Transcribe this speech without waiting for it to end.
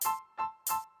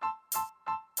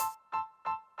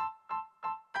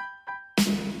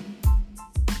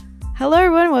Hello,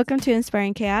 everyone. Welcome to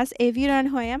Inspiring Chaos. If you don't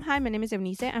know who I am, hi, my name is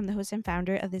Eunice. I'm the host and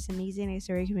founder of this amazing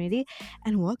story community,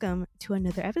 and welcome to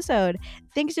another episode.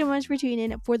 Thanks so much for tuning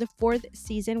in for the fourth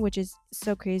season, which is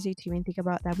so crazy to even think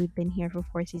about that we've been here for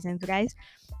 4 seasons, guys.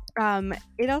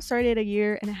 It all started a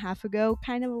year and a half ago,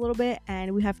 kind of a little bit,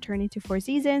 and we have turned into 4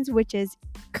 seasons, which is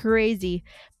crazy.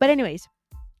 But anyways,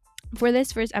 for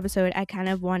this first episode, I kind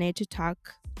of wanted to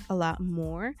talk a lot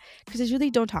more because I really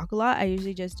don't talk a lot. I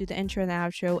usually just do the intro and the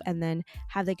outro and then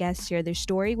have the guests share their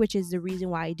story, which is the reason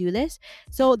why I do this.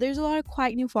 So there's a lot of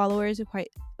quite new followers and quite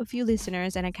a few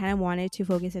listeners, and I kind of wanted to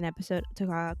focus an episode to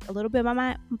talk a little bit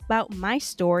about my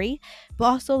story, but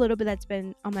also a little bit that's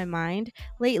been on my mind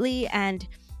lately, and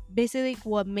basically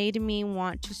what made me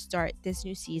want to start this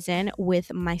new season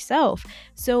with myself.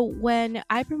 So when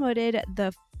I promoted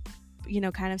the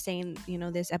kind of saying,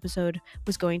 this episode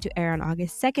was going to air on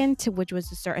August 2nd, which was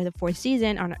the start of the fourth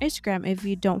season on our Instagram. If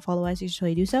you don't follow us, you should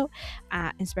totally do so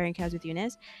at Inspiring Chaos with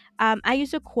Eunice. I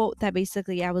used a quote that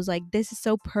basically I was like, this is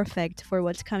so perfect for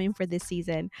what's coming for this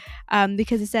season.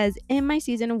 Because it says, in my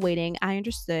season of waiting, I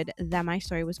understood that my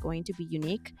story was going to be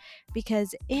unique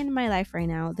because in my life right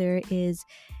now,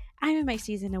 I'm in my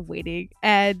season of waiting.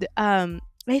 And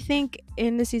I think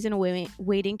in the season of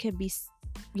waiting can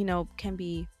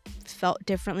be felt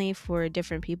differently for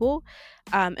different people,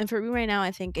 and for me right now,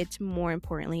 I think it's more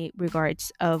importantly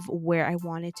regards of where I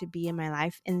wanted to be in my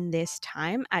life in this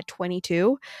time at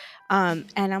 22. And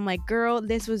I'm like, girl,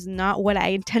 this was not what I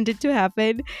intended to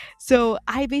happen. So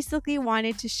I basically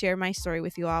wanted to share my story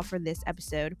with you all for this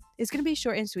episode. It's gonna be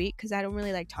short and sweet because I don't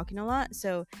really like talking a lot,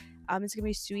 so it's gonna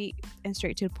be sweet and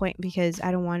straight to the point because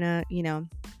I don't want to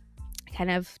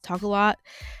kind of talk a lot.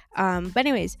 But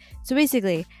anyways, so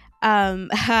basically,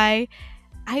 I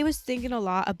was thinking a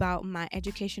lot about my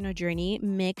educational journey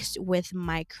mixed with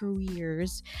my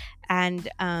careers, and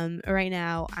right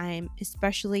now I'm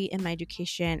especially in my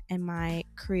education and my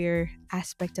career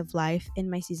aspect of life in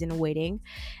my season of waiting.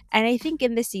 And I think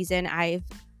in this season I've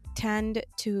tend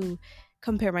to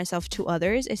compare myself to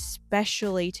others,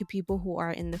 especially to people who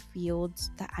are in the fields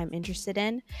that I'm interested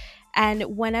in. And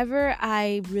whenever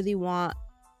I really want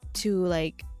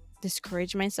to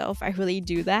discourage myself, I really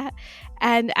do that.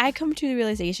 And I come to the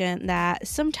realization that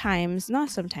sometimes,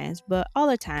 not sometimes, but all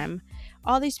the time,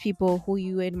 all these people who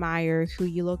you admire, who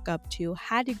you look up to,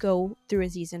 had to go through a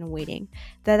season of waiting.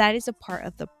 That is a part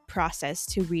of the process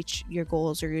to reach your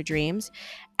goals or your dreams.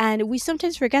 And we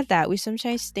sometimes forget that. We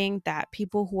sometimes think that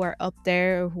people who are up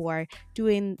there or who are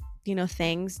doing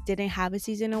things didn't have a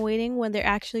season of waiting when they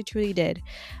actually truly did.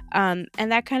 And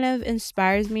that kind of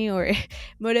inspires me or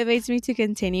motivates me to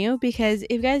continue, because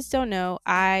if you guys don't know,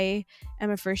 I am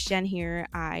a first gen here.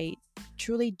 I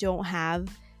truly don't have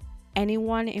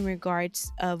anyone in regards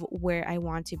of where I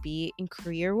want to be in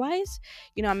career wise.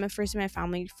 I'm a first in my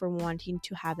family for wanting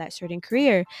to have that certain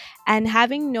career, and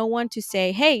having no one to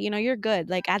say, hey, you're good.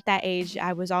 Like at that age,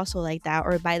 I was also like that,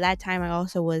 or by that time I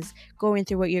also was going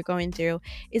through what you're going through,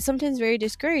 is sometimes very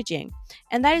discouraging.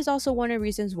 And that is also one of the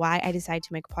reasons why I decided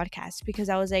to make a podcast, because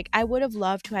I was like, I would have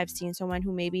loved to have seen someone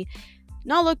who maybe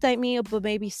not looked like me, but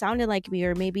maybe sounded like me,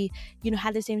 or maybe,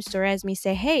 had the same story as me,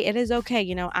 say, hey, it is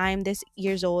okay. I'm this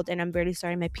years old and I'm barely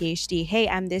starting my PhD. Hey,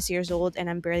 I'm this years old and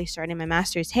I'm barely starting my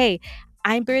master's. Hey,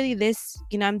 I'm barely this,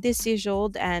 I'm this years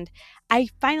old and I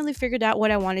finally figured out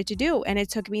what I wanted to do. And it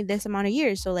took me this amount of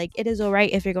years. So it is all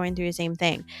right if you're going through the same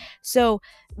thing. So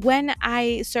when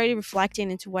I started reflecting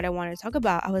into what I wanted to talk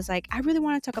about, I was like, I really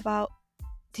want to talk about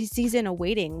the season of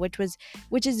waiting, which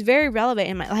is very relevant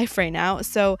in my life right now.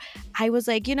 So I was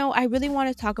like, I really want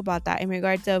to talk about that in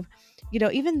regards of,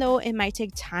 even though it might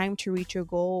take time to reach your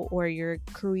goal or your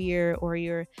career or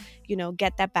your,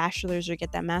 get that bachelor's or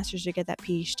get that master's or get that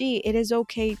PhD, it is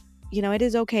okay. It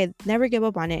is okay. Never give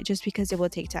up on it just because it will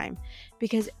take time,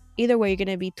 because either way, you're going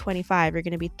to be 25, you're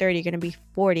going to be 30, you're going to be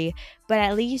 40, but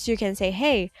at least you can say,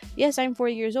 hey, yes, I'm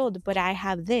 40 years old, but I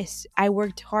have this. I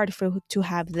worked hard to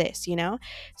have this,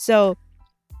 So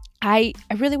I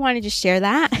really wanted to share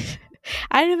that.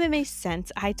 I don't know if it makes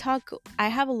sense. I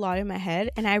have a lot in my head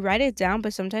and I write it down,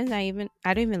 but sometimes I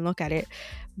don't even look at it.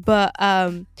 But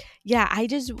yeah, I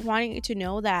just wanted you to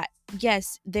know that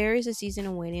yes, there is a season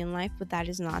of waiting in life, but that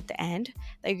is not the end.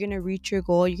 That you're gonna reach your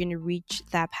goal, you're gonna reach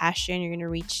that passion, you're gonna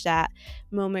reach that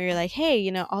moment you're like,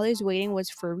 hey, all this waiting was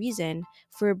for a reason,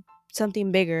 for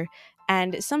something bigger.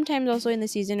 And sometimes also in the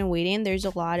season of waiting, there's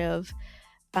a lot of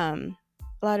I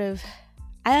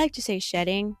like to say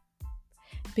shedding,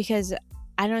 because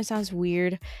I know it sounds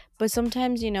weird, but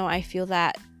sometimes, I feel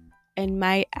that in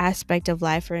my aspect of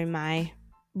life or in my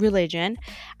religion,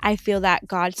 I feel that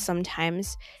God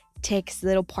sometimes takes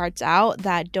little parts out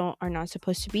that are not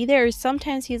supposed to be there.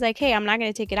 Sometimes he's like, hey, I'm not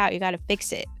going to take it out, you got to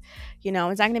fix it. It's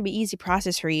not going to be easy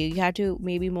process for you. You have to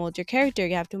maybe mold your character,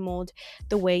 you have to mold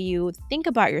the way you think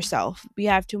about yourself, you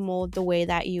have to mold the way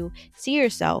that you see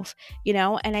yourself.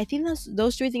 And I think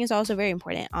those three things are also very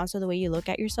important. Also, the way you look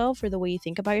at yourself or the way you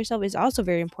think about yourself is also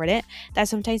very important. That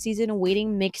sometimes season of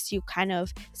waiting makes you kind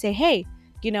of say, hey,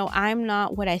 I'm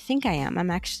not what I think I am.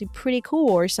 I'm actually pretty cool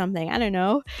or something. I don't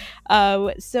know.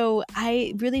 So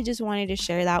I really just wanted to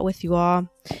share that with you all.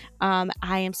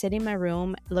 I am sitting in my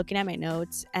room looking at my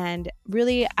notes, and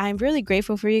really, I'm really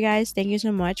grateful for you guys. Thank you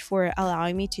so much for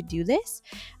allowing me to do this.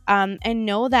 And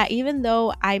know that even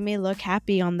though I may look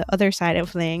happy on the other side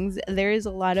of things, there is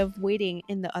a lot of waiting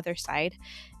in the other side.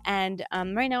 And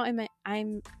right now,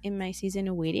 I'm in my season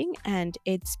of waiting, and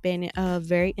it's been a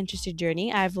very interesting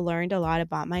journey. I've learned a lot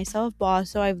about myself, but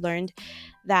also I've learned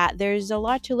that there's a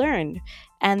lot to learn,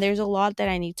 and there's a lot that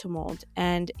I need to mold.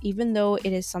 And even though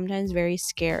it is sometimes very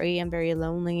scary and very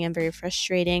lonely and very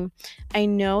frustrating, I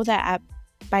know that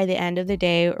by the end of the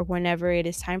day, or whenever it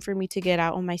is time for me to get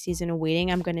out on my season of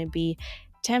waiting, I'm going to be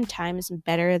 10 times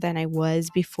better than I was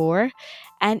before.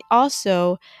 And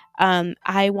also,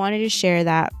 I wanted to share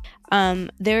that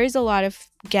there is a lot of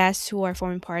guests who are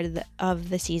forming part of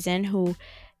the season who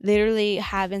literally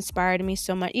have inspired me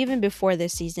so much, even before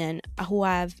this season, who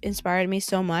have inspired me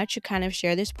so much to kind of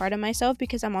share this part of myself,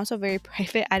 because I'm also very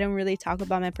private. I don't really talk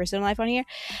about my personal life on here.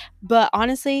 But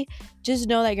honestly, just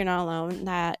know that you're not alone,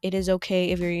 that it is okay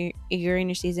if you're in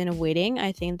your season of waiting.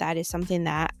 I think that is something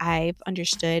that I've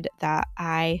understood that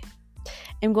I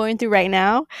am going through right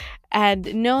now.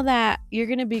 And know that you're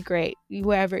going to be great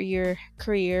wherever your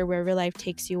career, wherever life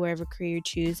takes you, wherever career you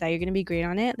choose, that you're going to be great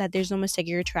on it, that there's no mistake,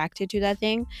 you're attracted to that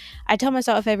thing. I tell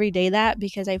myself every day that,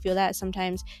 because I feel that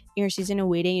sometimes in your season of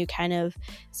waiting, you kind of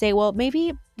say, well,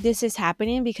 maybe this is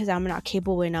happening because I'm not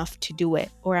capable enough to do it,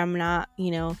 or I'm not,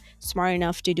 smart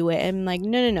enough to do it. And I'm like,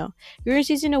 no. You're in a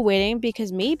season of waiting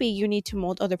because maybe you need to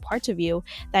mold other parts of you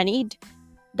that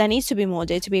needs to be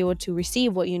molded to be able to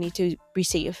receive what you need to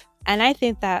receive. And I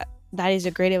think that is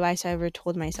a great advice I ever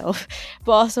told myself.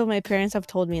 But also my parents have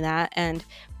told me that, and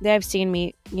they have seen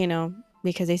me,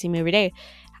 because they see me every day,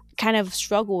 kind of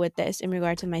struggle with this in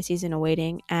regard to my season of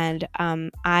waiting. And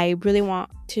I really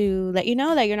want to let you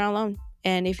know that you're not alone.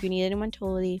 And if you need anyone,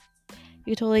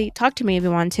 you can totally talk to me if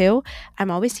you want to. I'm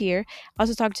always here.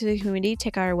 Also, talk to the community.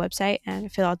 Check out our website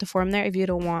and fill out the form there if you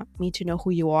don't want me to know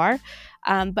who you are.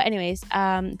 But anyways,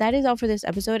 that is all for this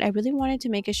episode. I really wanted to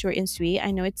make it short and sweet. I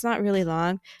know it's not really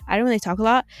long. I don't really talk a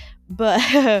lot, but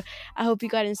I hope you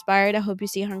got inspired. I hope you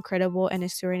see how incredible and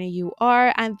extraordinary you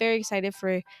are. I'm very excited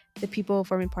for the people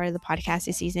forming part of the podcast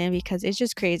this season, because it's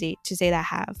just crazy to say that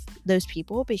I have those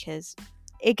people, because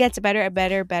it gets better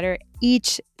and better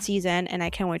each season, and I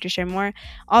can't wait to share more.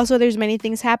 Also, there's many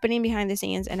things happening behind the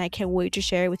scenes, and I can't wait to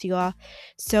share it with you all.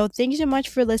 So thank you so much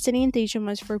for listening. Thank you so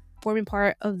much for forming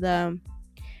part of the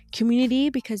community,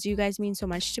 because you guys mean so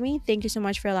much to me. Thank you so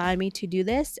much for allowing me to do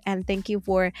this, and thank you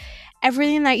for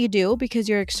everything that you do, because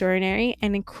you're extraordinary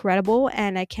and incredible,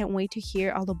 and I can't wait to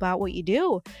hear all about what you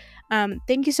do.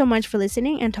 Thank you so much for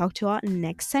listening, and talk to you all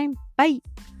next time. Bye.